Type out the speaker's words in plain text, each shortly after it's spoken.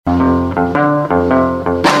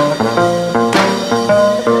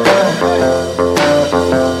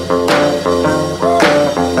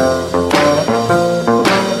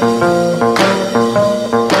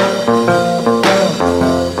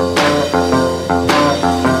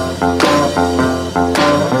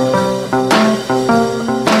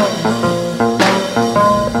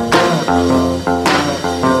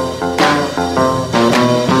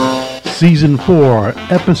Season 4,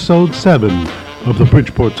 Episode 7 of the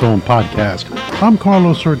Bridgeport Zone Podcast. I'm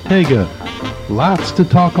Carlos Ortega. Lots to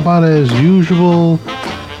talk about as usual.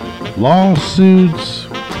 Lawsuits,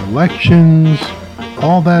 elections,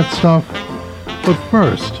 all that stuff. But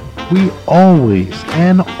first, we always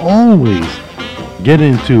get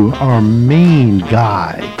into our main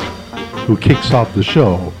guy who kicks off the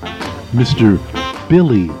show, Mr.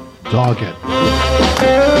 Billy Doggett.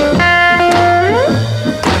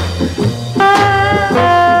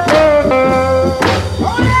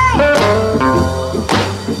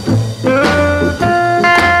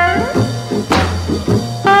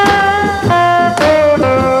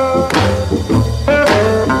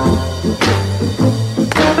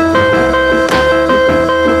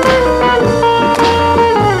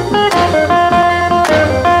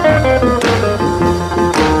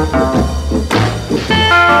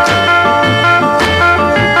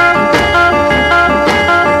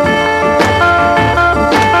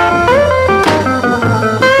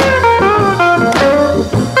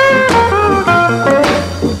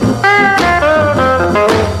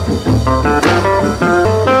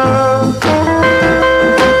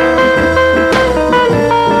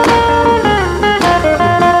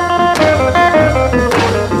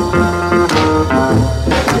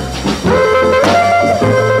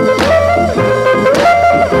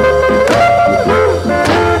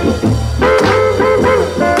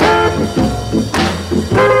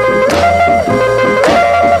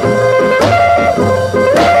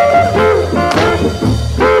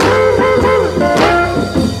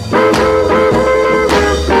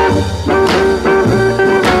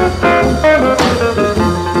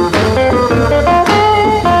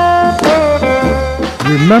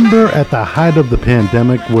 Remember at the height of the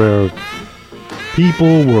pandemic where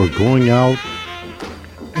people were going out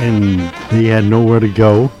and they had nowhere to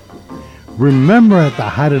go? Remember at the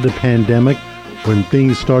height of the pandemic when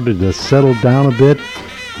things started to settle down a bit,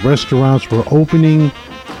 restaurants were opening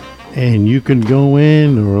and you could go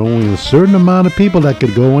in, or only a certain amount of people that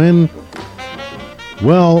could go in?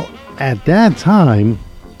 Well, at that time,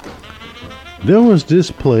 there was this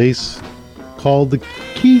place called the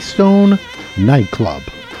Keystone Nightclub.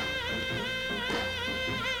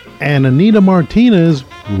 And Anita Martinez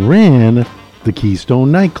ran the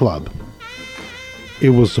Keystone Nightclub.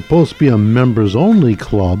 It was supposed to be a members-only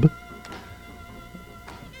club,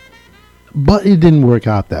 but it didn't work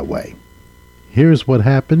out that way. Here's what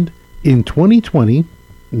happened. In 2020,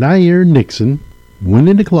 Nair Nixon went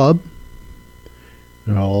in the club.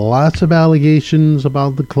 There are lots of allegations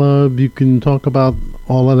about the club. You can talk about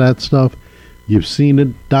all of that stuff. You've seen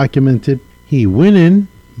it documented. He went in.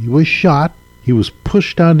 He was shot. He was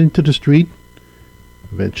pushed out into the street,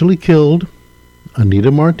 eventually killed.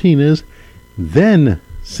 Anita Martinez, then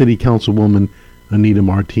City Councilwoman Anita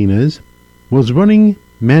Martinez, was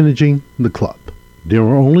managing the club. They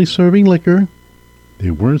were only serving liquor.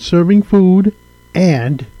 They weren't serving food.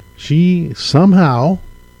 And she somehow,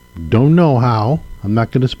 don't know how, I'm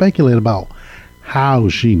not going to speculate about how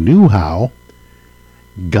she knew how,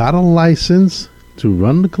 got a license to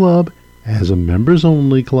run the club as a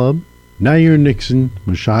members-only club. Nair Nixon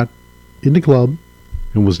was shot in the club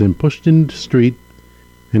and was then pushed into the street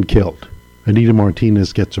and killed. Anita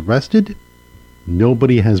Martinez gets arrested.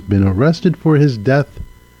 Nobody has been arrested for his death.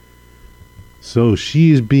 So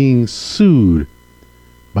she is being sued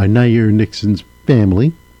by Nair Nixon's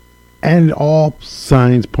family. And all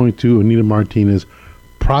signs point to Anita Martinez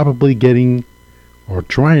probably getting or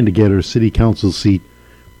trying to get her city council seat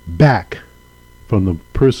back from the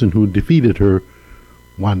person who defeated her,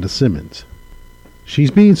 Wanda Simmons.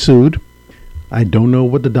 She's being sued. I don't know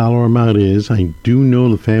what the dollar amount is. I do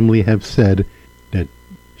know the family have said that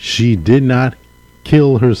she did not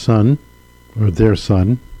kill her son or their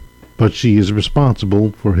son, but she is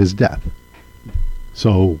responsible for his death.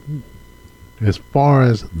 So, as far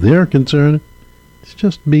as they're concerned, it's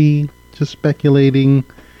just me, just speculating,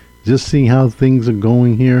 just seeing how things are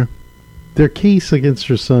going here. Their case against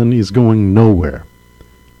her son is going nowhere.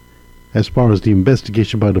 As far as the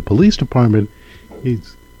investigation by the police department,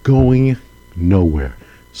 it's going nowhere.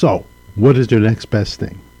 So, what is their next best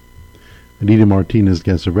thing? Anita Martinez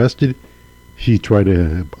gets arrested. She tried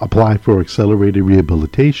to apply for accelerated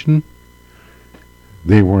rehabilitation.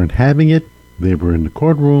 They weren't having it. They were in the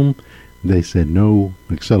courtroom. They said no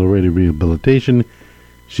accelerated rehabilitation.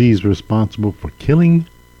 She's responsible for killing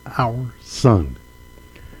our son.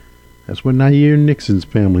 That's what Nair Nixon's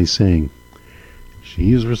family is saying.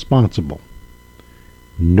 She is responsible.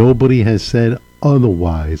 Nobody has said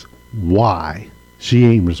otherwise why she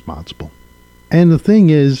ain't responsible. And the thing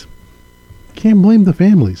is, can't blame the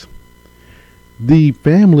families. the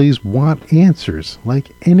families want answers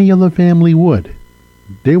like any other family would.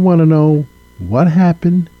 They want to know what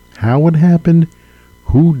happened, how it happened,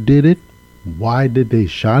 who did it, why did they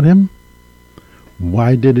shot him,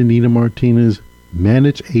 why did Anita Martinez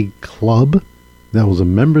manage a club that was a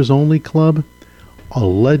members only club.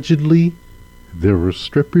 Allegedly there were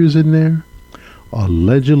strippers in there.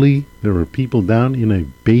 Allegedly there were people down in a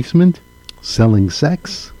basement selling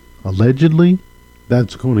sex. Allegedly.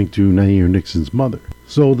 That's according to Nair Nixon's mother.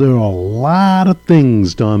 So there are a lot of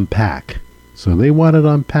things to unpack. So they want it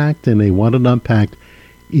unpacked, and they want it unpacked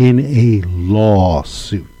in a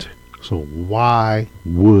lawsuit. So why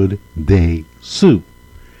would they sue?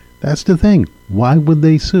 That's the thing. Why would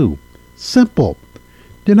they sue? Simple.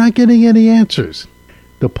 They're not getting any answers.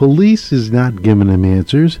 The police is not giving them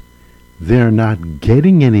answers. They're not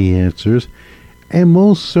getting any answers. And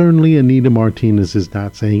most certainly Anita Martinez is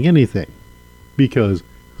not saying anything. Because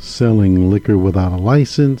selling liquor without a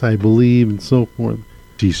license, I believe, and so forth.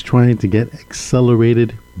 She's trying to get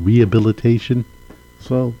accelerated rehabilitation.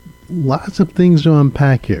 So lots of things to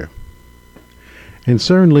unpack here. And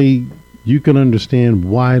certainly you can understand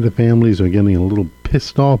why the families are getting a little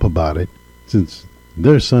pissed off about it. Since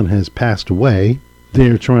their son has passed away,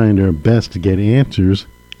 they're trying their best to get answers,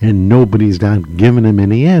 and nobody's not giving them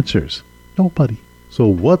any answers. Nobody. So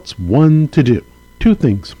what's one to do? Two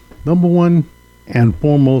things. Number one and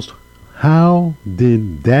foremost, how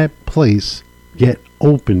did that place get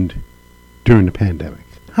opened during the pandemic?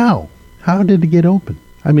 How? How did it get open?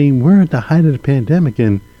 I mean, we're at the height of the pandemic,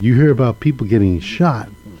 and you hear about people getting shot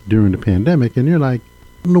during the pandemic, and you're like,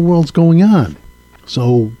 what in the world's going on?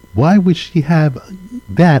 So why would she have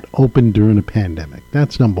that open during the pandemic?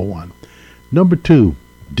 That's number one. Number two,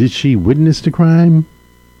 did she witness the crime?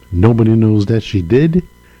 Nobody knows that she did.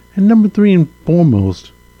 And number three and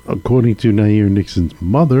foremost, according to Nair Nixon's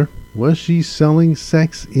mother, was she selling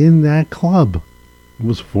sex in that club? It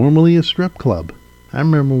was formerly a strip club. I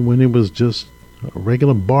remember when it was just a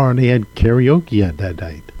regular bar and they had karaoke at that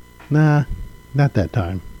night. Nah, not that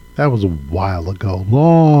time. That was a while ago.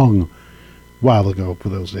 Long while ago for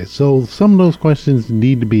those days. So some of those questions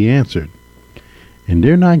need to be answered. And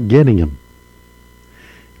they're not getting them.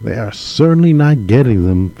 They are certainly not getting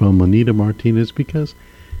them from Anita Martinez because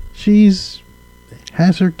she's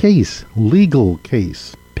has her case, legal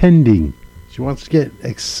case, pending. She wants to get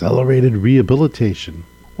accelerated rehabilitation.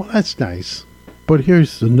 Well, that's nice. But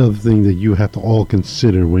here's another thing that you have to all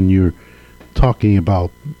consider when you're talking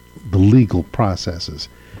about the legal processes.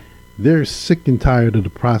 They're sick and tired of the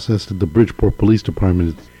process that the Bridgeport Police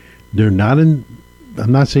Department, I'm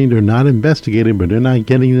not saying they're not investigating, but they're not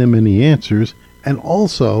getting them any answers. And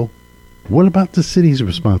also, what about the city's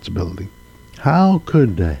responsibility? How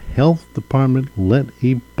could the health department let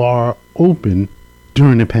a bar open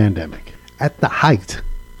during the pandemic? At the height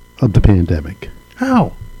of the pandemic?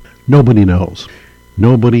 How? Nobody knows.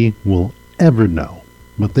 Nobody will ever know.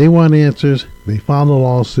 But they want answers. They filed a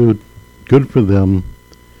lawsuit. Good for them.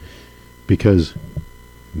 Because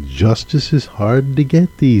justice is hard to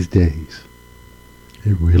get these days.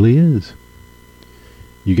 It really is.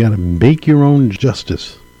 You got to make your own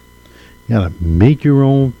justice. You got to make your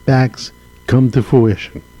own facts come to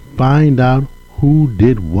fruition. Find out who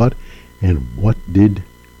did what and what did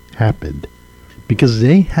happen. Because it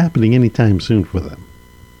ain't happening anytime soon for them.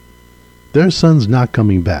 Their son's not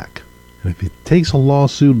coming back. And if it takes a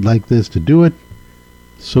lawsuit like this to do it,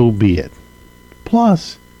 so be it.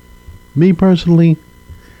 Plus, me personally,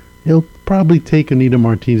 it'll probably take Anita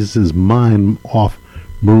Martinez's mind off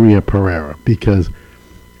Maria Pereira. Because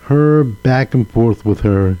her back and forth with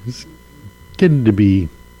her is getting to be,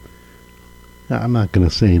 I'm not going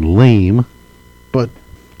to say lame, but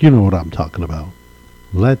you know what I'm talking about.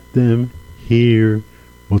 Let them hear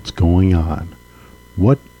what's going on.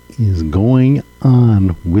 What is going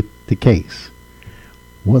on with the case?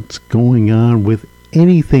 What's going on with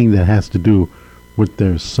anything that has to do with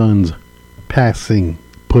their son's passing?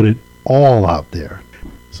 Put it all out there.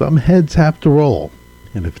 Some heads have to roll.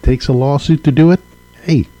 And if it takes a lawsuit to do it,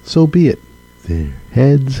 hey, so be it. Their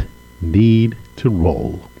heads need to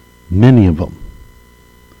roll. Many of them.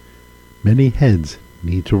 Many heads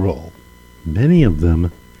need to roll. Many of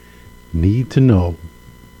them need to know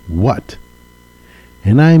what,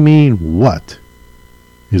 and I mean what,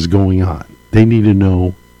 is going on. They need to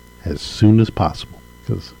know as soon as possible.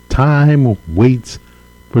 Because time waits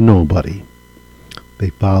for nobody. They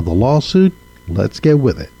filed the lawsuit. Let's get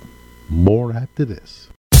with it. More after this.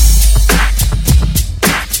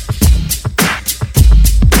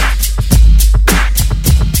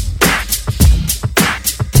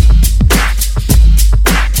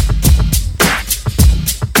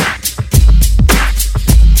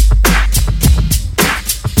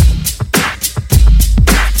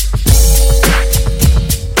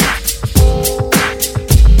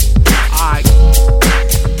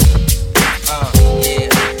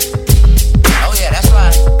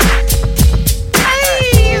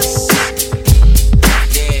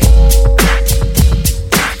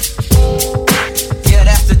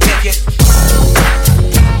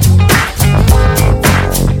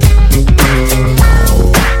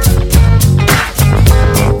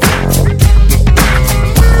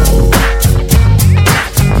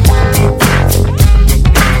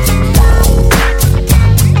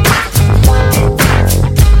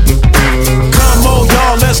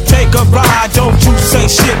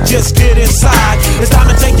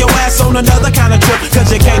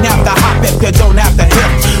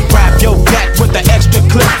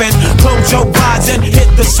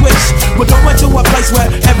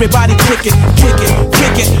 Everybody kick it, kick it,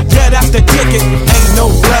 kick it. Yeah, that's the ticket. Ain't no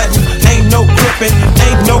bloodin', ain't no gripping,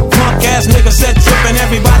 ain't no punk ass nigga set trippin'.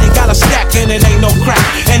 Everybody got a stack and it ain't no crack.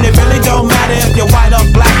 And it really don't matter if you're white or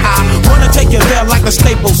black. I wanna take you there like the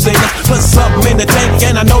Staple Singers. Put something in the tank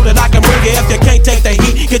and I know that I can bring it. If you can't take the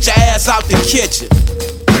heat, get your ass out the kitchen.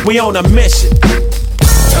 We on a mission.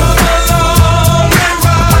 Come along and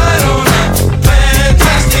ride on a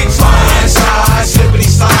fantastic slide. Slide, slippity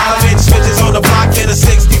slide, and switches on the block in a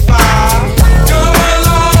 65. Come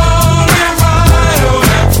along and ride on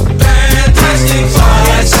a fantastic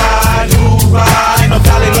slide. Slide, who ride? Ain't no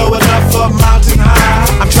valley low enough for mountain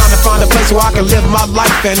high. I'm trying to find a place where I can live my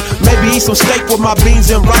life and maybe eat some steak with my beans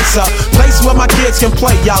and rice. A place where my kids can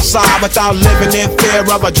play outside without living in fear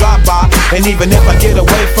of a drive-by. And even if I get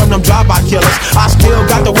away from them drive-by killers, I still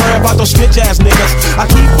got to worry about those snitch ass niggas. I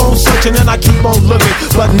keep on searching and I keep on looking,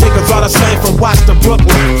 but niggas are the same from Watts to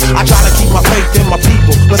Brooklyn. I try to keep my faith in my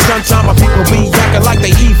people, but sometimes my people be acting like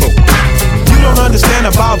they evil. You don't understand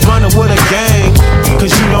about running with a gang,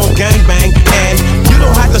 cause you don't gangbang. And you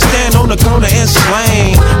don't have to stand on the corner and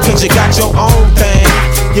slang, cause you got your own thing.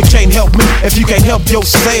 You can't help me if you can't help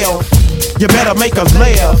yourself. You better make a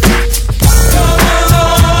laugh. Come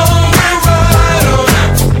along and ride on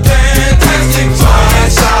a fantastic slide.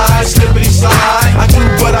 Slide, slippity slide. I do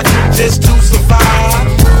what I do just to survive.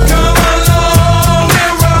 Come along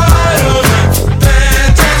and ride on a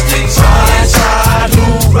fantastic slide. Slide, who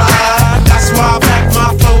ride? That's why I pack my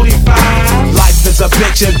 45. Life is a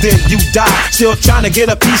bitch and then you die. Still trying to get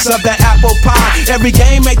a piece of that apple pie. Every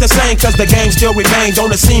game ain't the same cause the game still remains.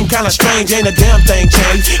 Don't it seem kinda strange? Ain't a damn thing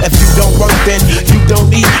changed. If you don't work then you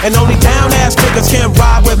don't eat. And only down ass niggas can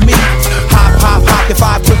ride with me. Hop, hop, hop, if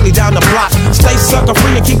I quickly down the block. Stay sucker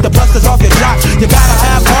free and keep the busters off your jock. You gotta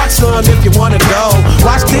have heart, son, if you wanna go.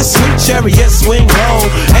 Watch this sweet chariot swing low.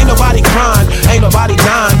 Ain't nobody crying, ain't nobody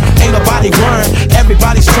dying, ain't nobody worrying.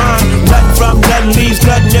 Everybody's trying. Nothing from nothing leaves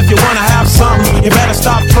nothing. If you wanna have something, you better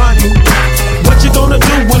stop fronting. What you gonna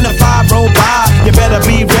do when the 5 roll by? You better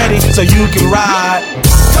be ready so you can ride.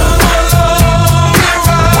 Come along and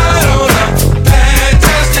ride on a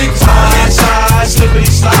fantastic slide. Slide, slippity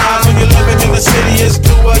slide. When you're living in the city, it's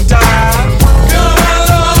do or die. Come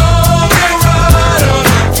along and ride on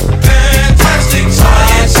a fantastic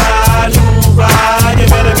slide. Slide, who ride? You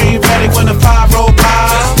better be ready when the 5 roll by.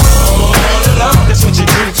 Just roll along. That's what you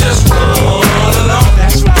do. Just roll along.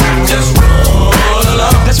 That's right. Just roll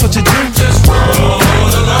along. That's what you do. Just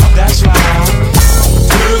roll along. That's right.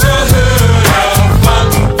 To the hood of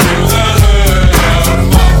funk. To the hood of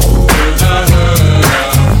funk. To the hood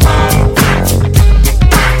of funk.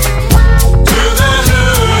 To the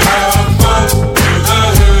hood of funk. To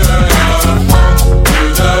the hood of funk.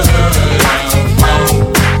 To the hood of funk.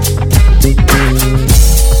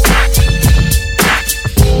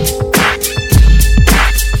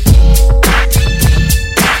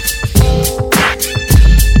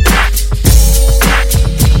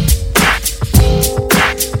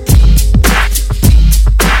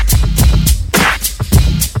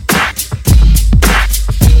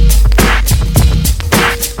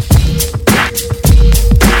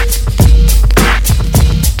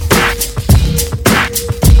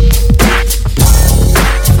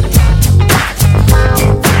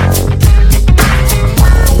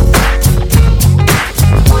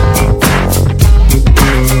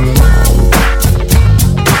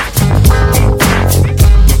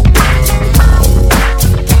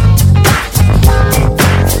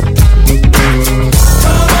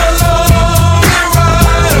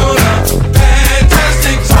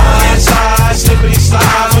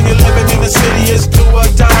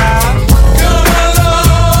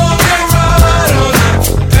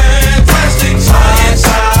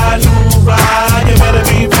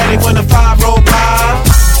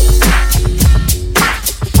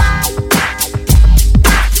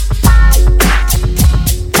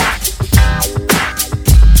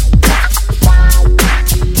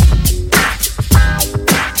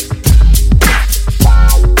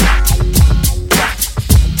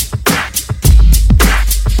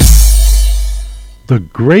 The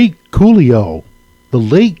great Coolio, the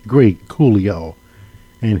late great Coolio,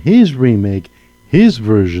 and his remake, his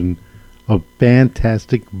version of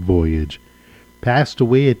Fantastic Voyage, passed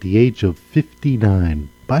away at the age of 59.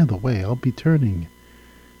 By the way, I'll be turning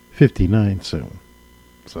 59 soon.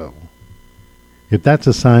 So, if that's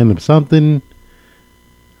a sign of something,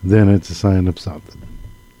 then it's a sign of something.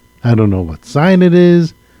 I don't know what sign it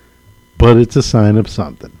is, but it's a sign of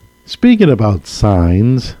something. Speaking about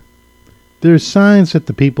signs, there's signs that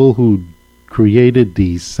the people who created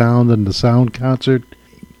the Sound and the Sound concert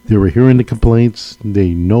They were hearing the complaints. They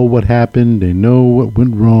know what happened. They know what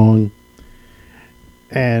went wrong.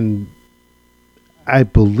 And I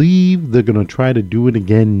believe they're going to try to do it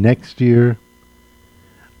again next year.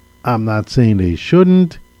 I'm not saying they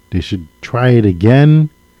shouldn't. They should try it again.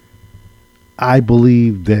 I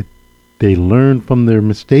believe that they learn from their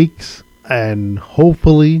mistakes and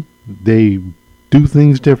hopefully they do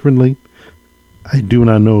things differently. I do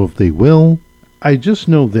not know if they will. I just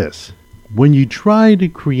know this. When you try to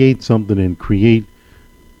create something and create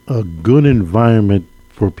a good environment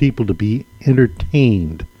for people to be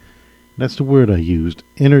entertained, that's the word I used,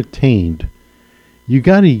 entertained, you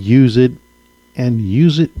got to use it and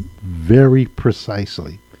use it very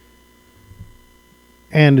precisely.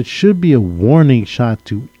 And it should be a warning shot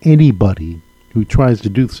to anybody who tries to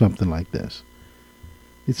do something like this.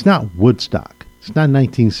 It's not Woodstock. It's not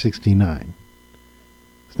 1969.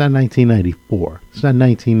 It's not 1994. It's not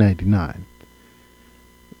 1999.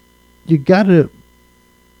 You got to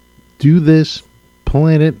do this,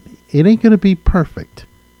 plan it. It ain't going to be perfect.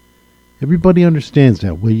 Everybody understands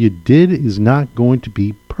that. What you did is not going to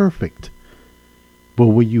be perfect. But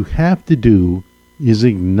what you have to do is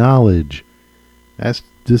acknowledge. That's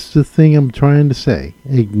just the thing I'm trying to say.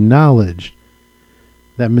 Acknowledge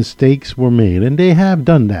that mistakes were made. And they have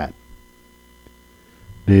done that.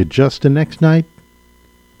 They adjust the next night.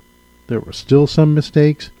 There were still some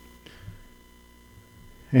mistakes.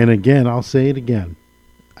 And again, I'll say it again.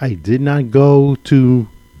 I did not go to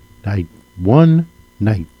night 1,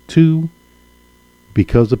 night 2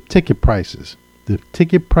 because of ticket prices. The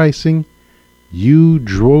ticket pricing, you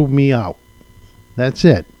drove me out. That's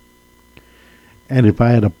it. And if I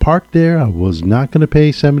had a park there, I was not going to pay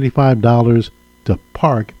 $75 to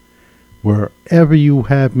park wherever you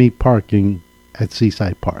have me parking at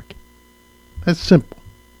Seaside Park. That's simple.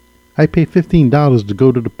 I pay $15 to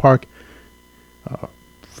go to the park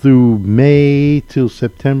through May till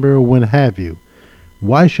September or when have you.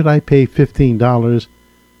 Why should I pay $15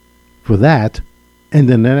 for that and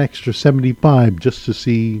then an extra $75 just to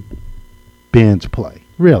see bands play?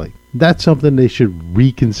 Really, that's something they should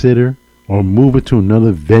reconsider or move it to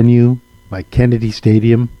another venue like Kennedy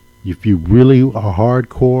Stadium. If you really are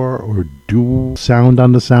hardcore or do sound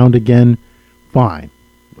on the sound again, fine.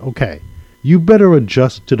 Okay. You better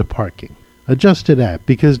adjust to the parking. Adjust to that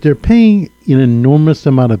because they're paying an enormous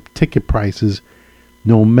amount of ticket prices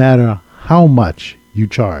no matter how much you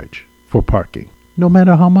charge for parking. No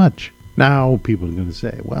matter how much. Now people are going to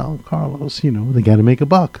say, well, Carlos, they got to make a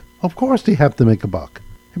buck. Of course they have to make a buck.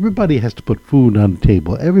 Everybody has to put food on the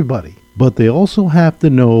table. Everybody. But they also have to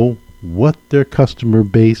know what their customer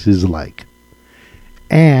base is like.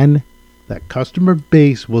 And that customer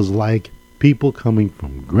base was like people coming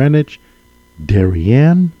from Greenwich,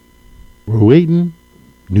 Darien, Rowayton,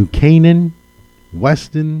 New Canaan,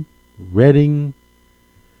 Weston, Reading.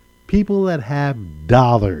 People that have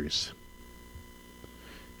dollars.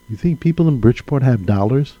 You think people in Bridgeport have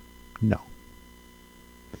dollars? No.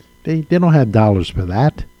 They don't have dollars for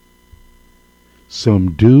that.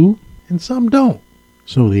 Some do and some don't.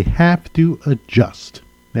 So they have to adjust.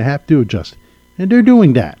 They have to adjust. And they're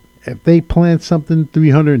doing that. If they plan something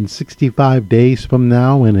 365 days from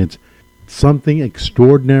now and it's something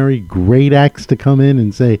extraordinary, great acts to come in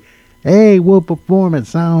and say, hey, we'll perform at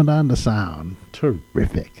Sound on the Sound.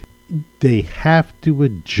 Terrific. They have to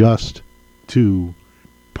adjust to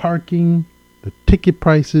parking, the ticket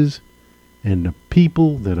prices, and the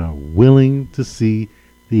people that are willing to see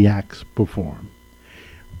the acts perform.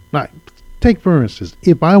 Now, take for instance,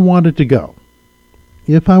 if I wanted to go,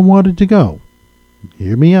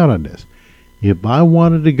 hear me out on this. If I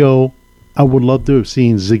wanted to go, I would love to have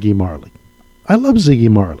seen Ziggy Marley. I love Ziggy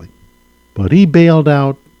Marley, but he bailed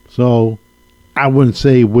out, so I wouldn't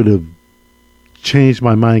say it would have changed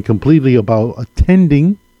my mind completely about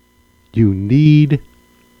attending. You need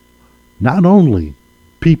not only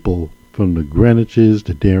people from the Greenwiches,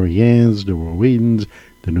 the Dariens, the Rowaytons,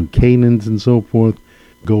 the New Canaans and so forth,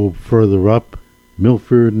 go further up,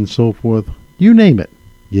 Milford and so forth, you name it.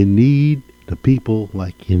 You need the people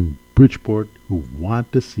like in Bridgeport who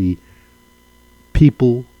want to see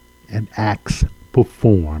people and acts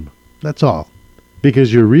perform. That's all.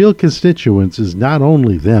 Because your real constituents is not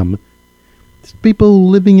only them, it's people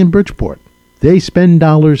living in Bridgeport. They spend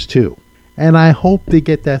dollars too. And I hope they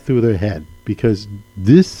get that through their head. Because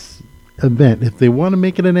this event, if they want to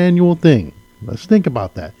make it an annual thing, let's think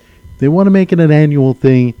about that. If they want to make it an annual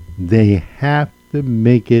thing, they have to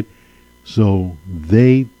make it so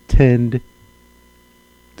they tend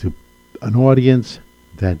to an audience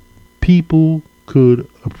that people could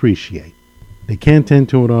appreciate. They can't tend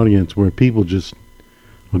to an audience where people just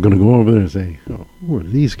are going to go over there and say, oh, who are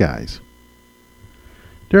these guys?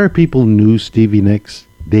 There are people who knew Stevie Nicks,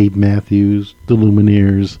 Dave Matthews, the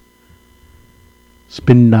Lumineers,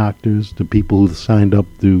 Spin Doctors, the people who signed up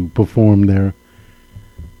to perform there.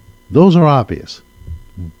 Those are obvious.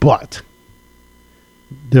 But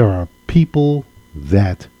there are people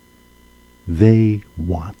that they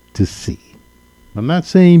want to see. I'm not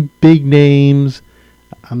saying big names.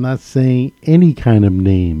 I'm not saying any kind of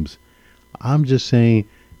names. I'm just saying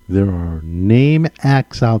there are name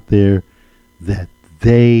acts out there that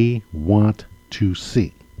they want to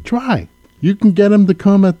see. Try. You can get them to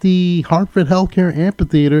come at the Hartford Healthcare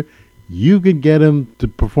Amphitheater. You can get them to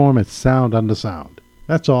perform at Sound on the Sound.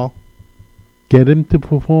 That's all. Get them to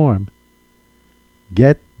perform.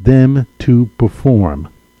 Get them to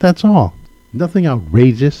perform. That's all. Nothing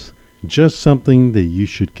outrageous. Just something that you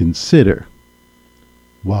should consider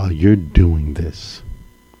while you're doing this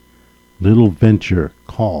little venture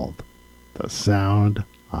called the Sound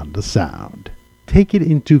on the Sound. Take it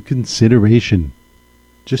into consideration.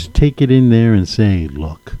 Just take it in there and say,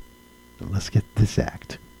 look, let's get this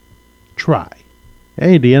act. Try.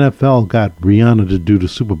 Hey, the NFL got Rihanna to do the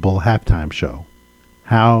Super Bowl halftime show.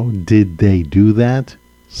 How did they do that?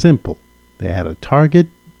 Simple. They had a target.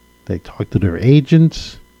 They talked to their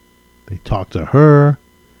agents. They talked to her.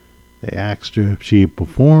 They asked her if she'd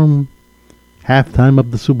perform halftime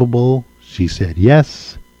of the Super Bowl. She said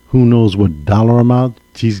yes. Who knows what dollar amount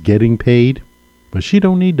she's getting paid? But she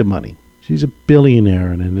don't need the money. She's a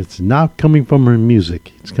billionaire, and it's not coming from her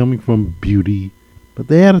music. It's coming from beauty. But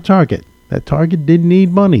they had a target. That target didn't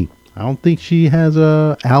need money. I don't think she has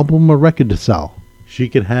a album or record to sell. She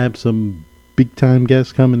could have some big-time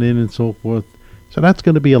guests coming in and so forth. So that's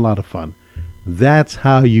going to be a lot of fun. That's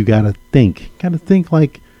how you got to think. Got to think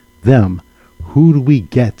like them. Who do we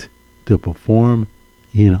get to perform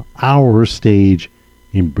in our stage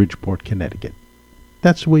in Bridgeport, Connecticut?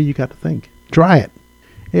 That's the way you got to think. Try it.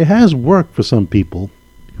 It has worked for some people.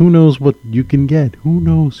 Who knows what you can get? Who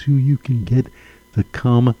knows who you can get to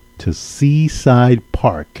come to Seaside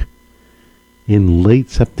Park in late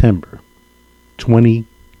September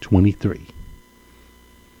 2023.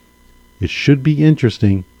 It should be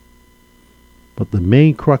interesting, but the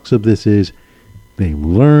main crux of this is they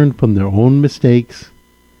learn from their own mistakes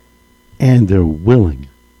and they're willing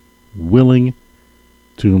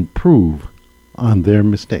to improve on their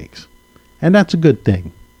mistakes. And that's a good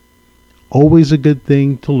thing. Always a good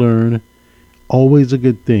thing to learn. Always a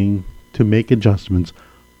good thing to make adjustments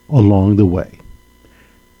along the way.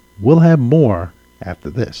 We'll have more after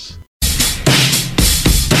this.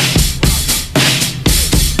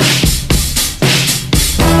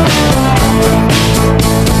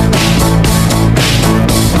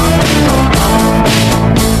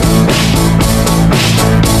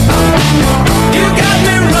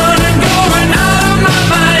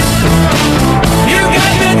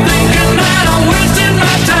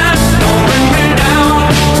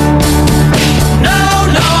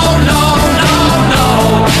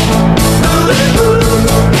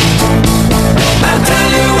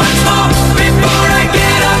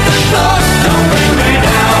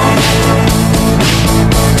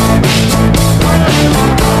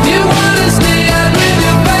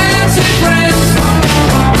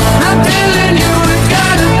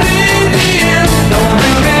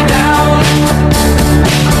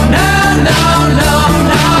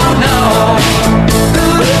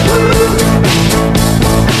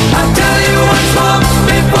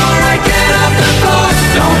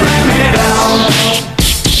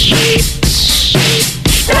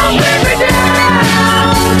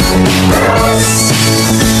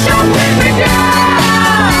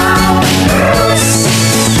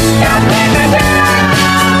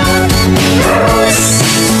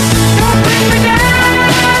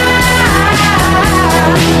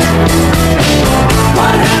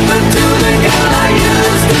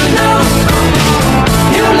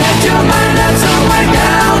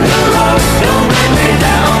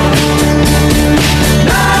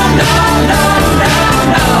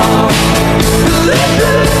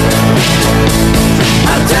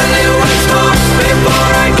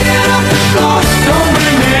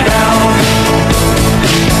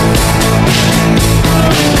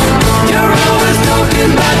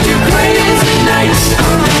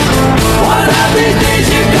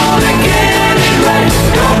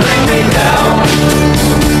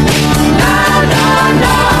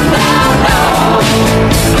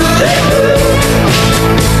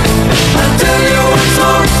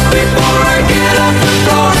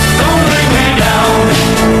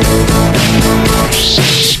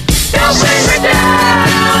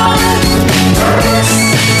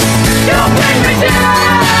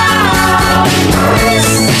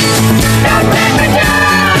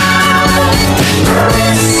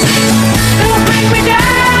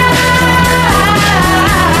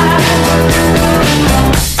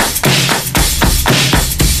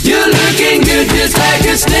 just like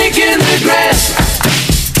a snake in the grass.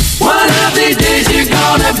 One of these days you're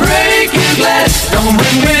gonna break your glass. Don't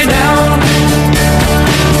bring me down.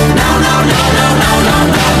 No, no, no, no, no, no,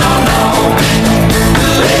 no, no, no.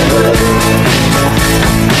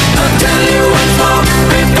 I'll tell you what's wrong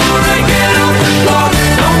before I get off the floor.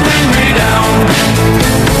 Don't bring me down.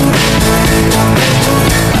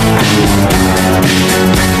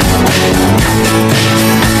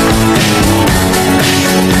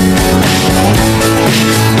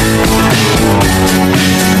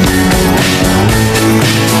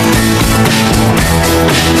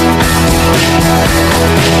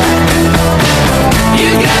 You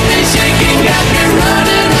got me shaking, got me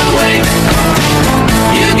running away.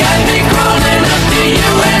 You got me crawling up to you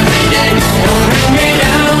every day. Don't bring me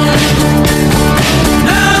down.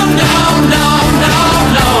 No, no, no, no,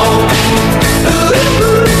 no.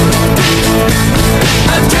 Ooh.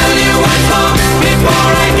 I'll tell you what's wrong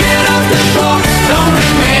before I get off the floor. Don't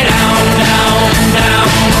bring me down, down, down,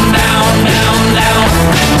 down, down, down.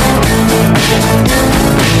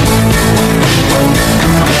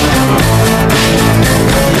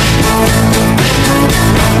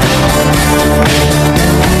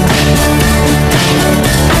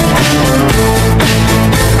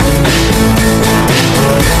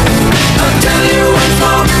 I'll tell you what's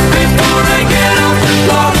wrong before I get off the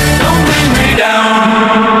floor. Don't bring me down.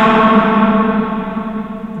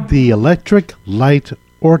 The Electric Light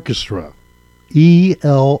Orchestra,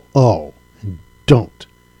 ELO, Don't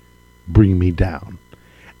Bring Me Down.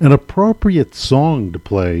 An appropriate song to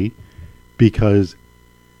play because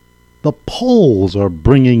the polls are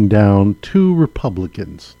bringing down two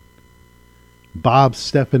Republicans, Bob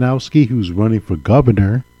Stefanowski, who's running for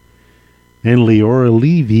governor, and Leora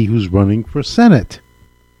Levy, who's running for Senate.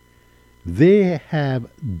 They have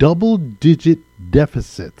double-digit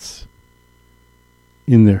deficits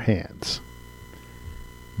in their hands.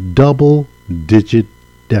 Double-digit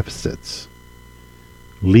deficits.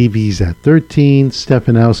 Levy's at 13,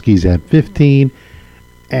 Stefanowski's at 15,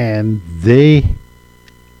 and they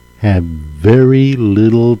have very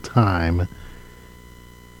little time.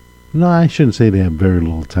 No, I shouldn't say they have very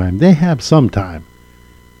little time. They have some time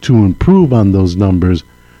to improve on those numbers,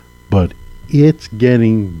 but it's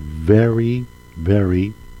getting very,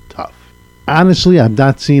 very tough. Honestly, I've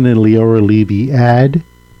not seen a Leora Levy ad.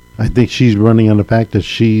 I think she's running on the fact that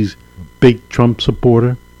she's a big Trump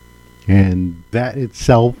supporter, and that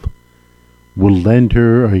itself will lend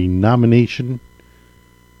her a nomination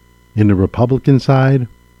in the Republican side.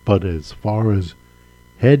 But as far as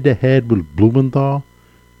head-to-head with Blumenthal,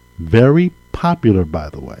 very popular, by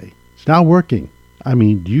the way. It's not working. I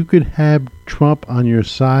mean, you could have Trump on your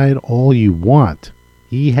side all you want.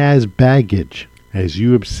 He has baggage, as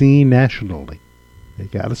you have seen nationally. They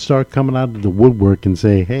got to start coming out of the woodwork and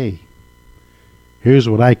say, hey, here's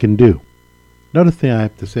what I can do. Another thing I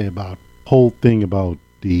have to say about the whole thing about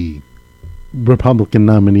the Republican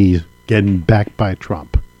nominees getting backed by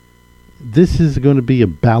Trump. This is going to be a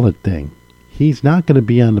ballot thing. He's not going to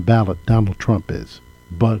be on the ballot, Donald Trump is.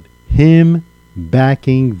 But him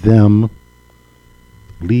backing them,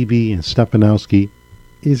 Levy and Stefanowski,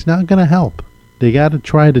 is not going to help. They got to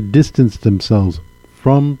try to distance themselves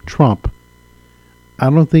from Trump. I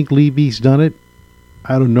don't think Levy's done it.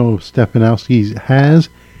 I don't know if Stefanowski has.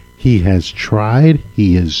 He has tried.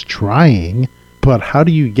 He is trying. But how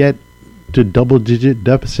do you get to double-digit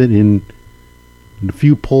deficit in the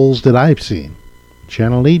few polls that I've seen?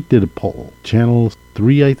 Channel 8 did a poll. Channel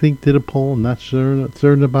 3, I think, did a poll. I'm not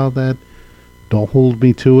certain about that. Don't hold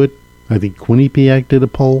me to it. I think Quinnipiac did a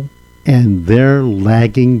poll. And they're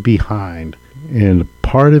lagging behind. And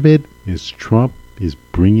part of it is Trump is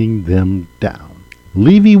bringing them down.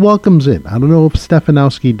 Levy welcomes it. I don't know if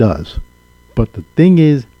Stefanowski does. But the thing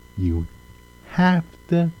is, you have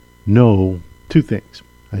to know two things.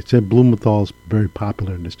 I said Blumenthal's very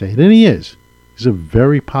popular in the state. And he is. He's a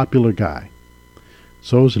very popular guy.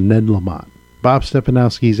 So is Ned Lamont. Bob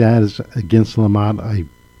Stefanowski's ad is against Lamont. I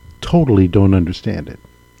totally don't understand it.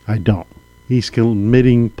 I don't. He's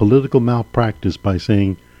committing political malpractice by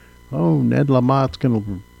saying, oh, Ned Lamont's going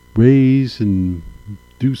to raise and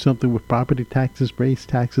do something with property taxes, raise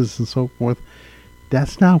taxes, and so forth.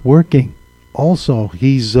 That's not working. Also,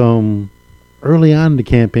 he's early on in the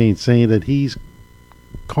campaign saying that he's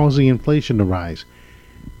causing inflation to rise.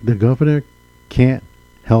 The governor can't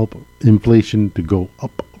help inflation to go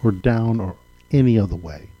up or down or any other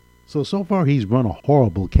way. So far he's run a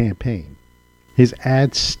horrible campaign. His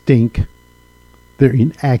ads stink. They're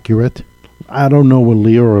inaccurate. I don't know what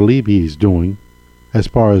Leora Levy is doing as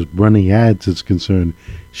far as running ads is concerned.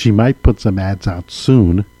 She might put some ads out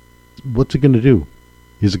soon. What's it going to do?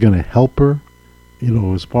 Is it going to help her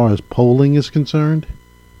as far as polling is concerned,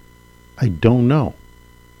 I don't know.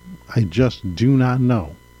 I just do not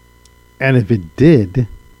know. And if it did,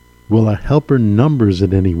 will it help her numbers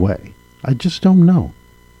in any way? I just don't know.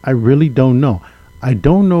 I really don't know. I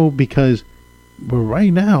don't know because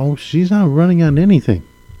right now she's not running on anything.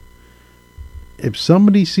 If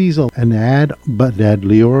somebody sees an ad but that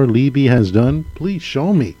Leora Levy has done, please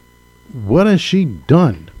show me. What has she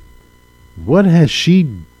done? What has she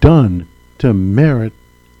done to merit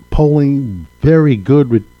polling very good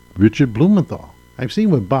with Richard Blumenthal? I've seen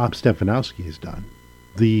what Bob Stefanowski has done.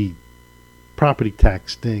 The property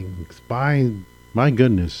tax thing, my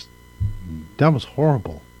goodness, that was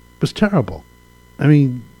horrible. It was terrible. I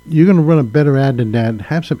mean, you're going to run a better ad than that.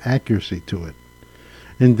 Have some accuracy to it.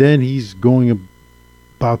 And then he's going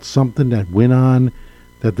about something that went on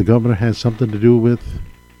that the governor has something to do with.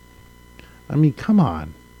 I mean, come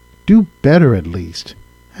on. Do better at least.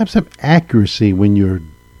 Have some accuracy when you're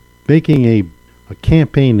making a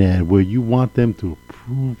campaign ad where you want them to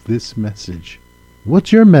approve this message.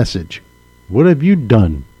 What's your message? What have you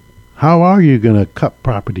done? How are you going to cut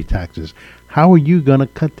property taxes? How are you going to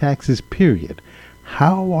cut taxes, period?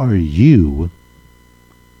 How are you,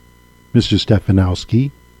 Mr.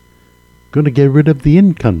 Stefanowski, going to get rid of the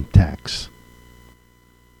income tax?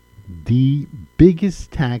 The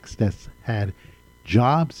biggest tax that's had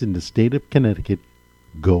jobs in the state of Connecticut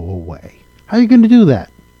go away. How are you going to do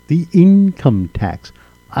that? The income tax,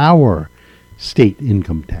 our state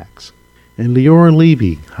income tax. And Leora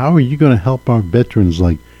Levy, how are you going to help our veterans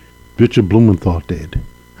like Richard Blumenthal did?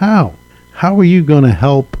 How? How are you going to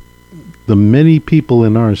help the many people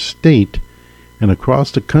in our state and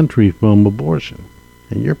across the country from abortion?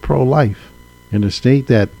 And you're pro-life in a state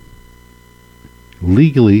that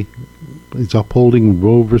legally is upholding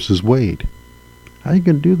Roe versus Wade. How are you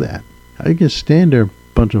going to do that? How are you going to stand there,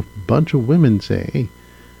 bunch of women say, hey,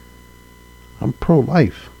 I'm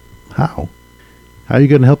pro-life? How? How are you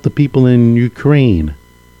going to help the people in Ukraine?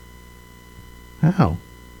 How?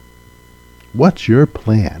 What's your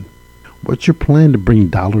plan? What's your plan to bring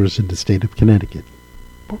dollars into the state of Connecticut?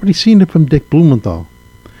 I've already seen it from Dick Blumenthal.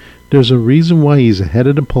 There's a reason why he's ahead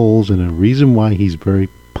of the polls and a reason why he's very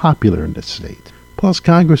popular in this state. Plus,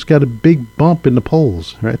 Congress got a big bump in the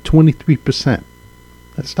polls. They're at 23%.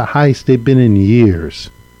 That's the highest they've been in years.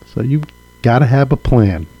 So you got to have a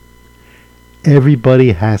plan.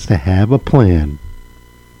 Everybody has to have a plan.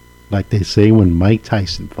 Like they say when Mike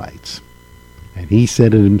Tyson fights. And he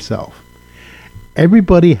said it himself.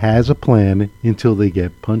 Everybody has a plan until they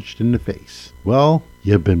get punched in the face. Well,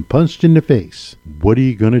 you've been punched in the face. What are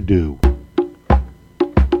you going to do?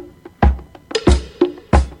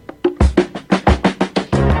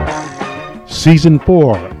 Season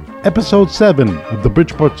 4, Episode 7 of the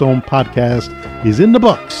Bridgeport Zone podcast is in the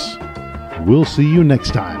books. We'll see you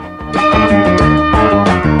next time.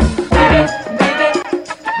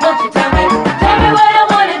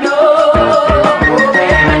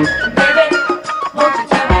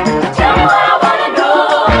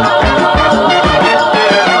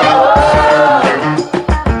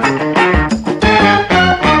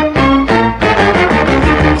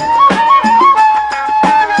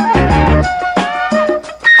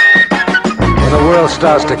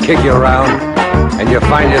 Starts to kick you around and you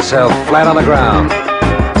find yourself flat on the ground.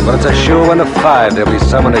 But it's a sure one to five there'll be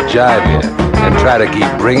someone to jibe you and try to keep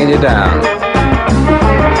bringing you down.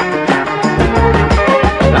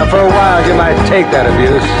 Now for a while you might take that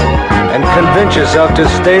abuse and convince yourself to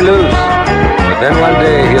stay loose. But then one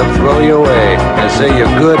day he'll throw you away and say you're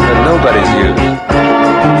good for nobody's use.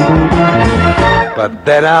 But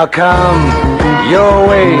then I'll come your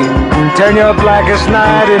way, turn your blackest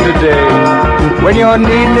night into day. When you're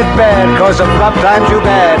needing it bad, cause of rough times you've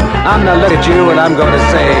had, I'm gonna look at you and I'm gonna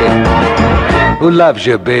say, who loves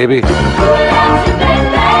you, baby? Who loves you, baby?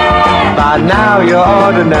 By now you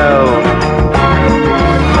ought to know.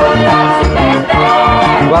 Who loves you,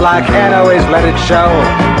 baby? Well, I can't always let it show.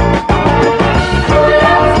 Who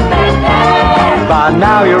loves you, baby? By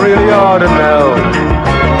now you really ought to know.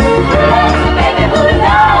 Who loves you, baby? Who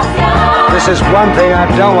loves you? This is one thing I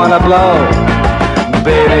don't wanna blow.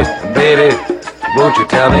 Baby, baby, won't you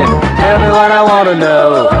tell me what I want to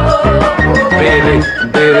know? Baby,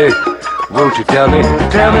 baby, won't you tell me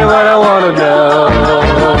what I want to know?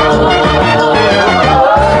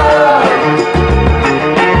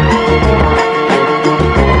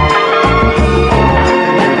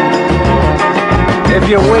 If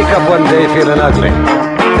you wake up one day feeling ugly,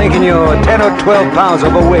 thinking you're 10 or 12 pounds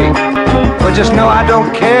overweight, well, just know I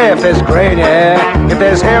don't care if there's gray in your hair. If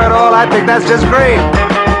there's hair at all, I think that's just great.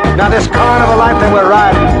 Now this carnival life that we're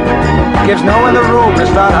riding gives no one the room to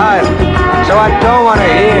start hiding. So I don't want to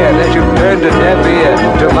hear that you've turned a deaf ear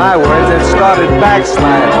to my words and started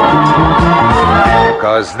backsliding.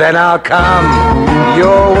 Cause then I'll come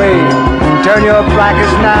your way, turn your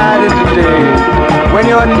blackest night into day. When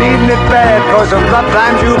you're needing it bad, cause of rough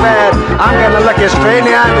times you've had, I'm gonna look you straight in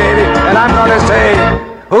the eye, baby, and I'm gonna say,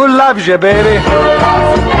 who loves you, baby?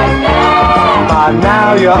 By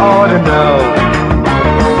now you ought to know.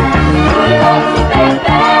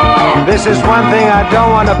 This is one thing I don't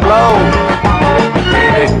want to blow.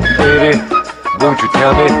 Baby, baby, won't you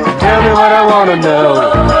tell me what I want to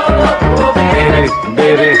know. Baby,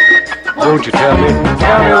 baby, won't you tell me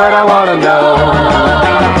what I want to know.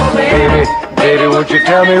 Baby, baby, won't you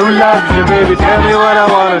tell me who loves you, baby, tell me what I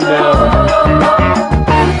want to know.